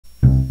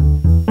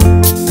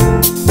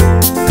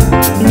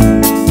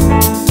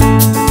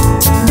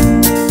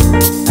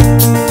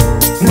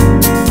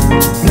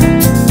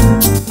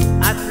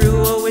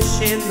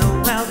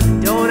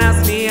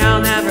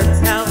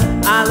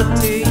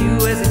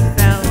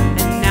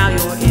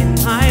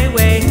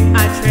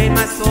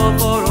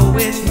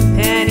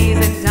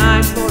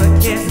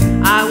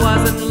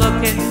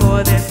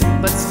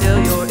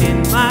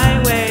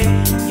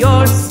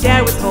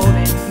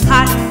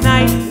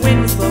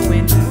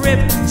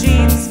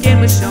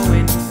was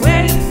showing.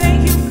 Where you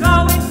think you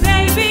going,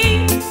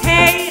 baby?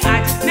 Hey,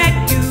 I just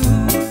met you,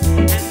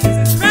 and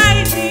this is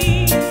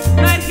crazy,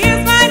 but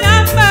here's my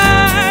number,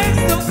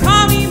 so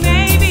call me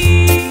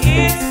maybe.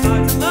 It's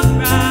hard to look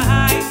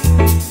right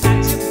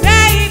at your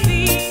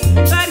baby,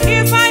 but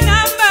here's my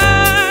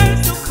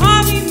number, so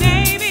call me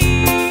maybe.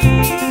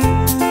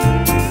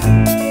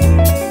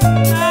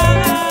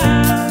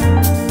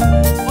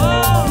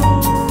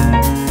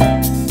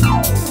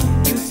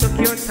 You took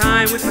your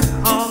time with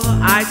the call,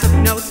 I took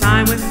no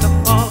time with the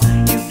fall.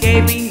 You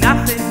gave me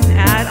nothing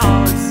at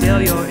all, and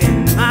still you're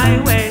in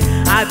my way.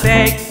 I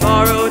begged,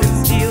 borrowed,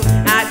 and steal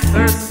at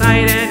first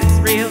sight, and it's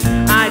real.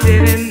 I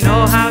didn't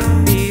know how to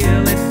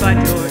feel it, but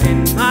you're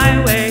in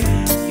my way.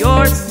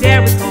 Your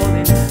stare was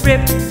holding,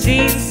 ripped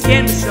jeans,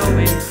 skin was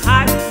showing.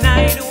 Hot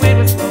night, wind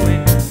was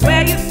blowing.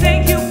 Where you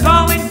think you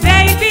going,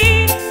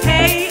 baby?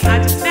 Hey, I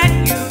just met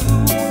you,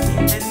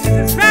 and this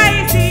is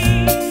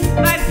crazy,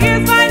 but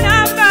here's my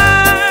number,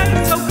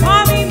 so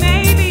call me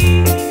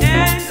maybe.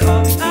 And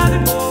all the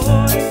other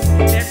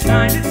boys, they're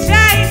trying to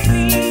chase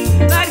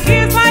me, but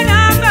here's my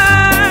number,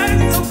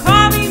 so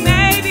call me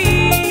maybe.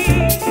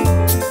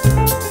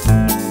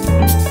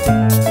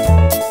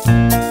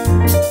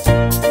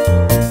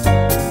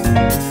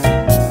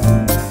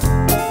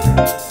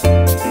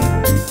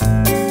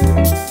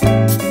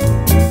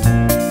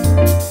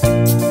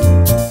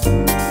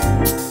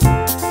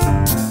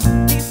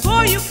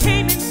 Before you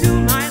came into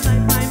my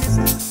life, I missed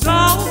you so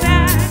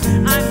bad.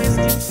 I missed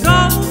you so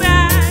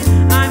bad.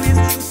 I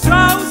missed you so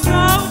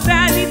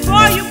bad.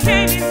 Before you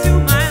came into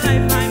my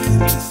life, I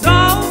missed you so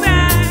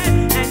bad,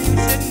 and you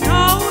should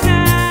know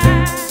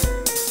that.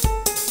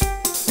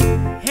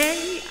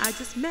 Hey, I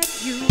just met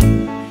you,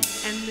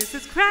 and this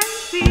is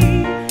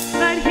crazy.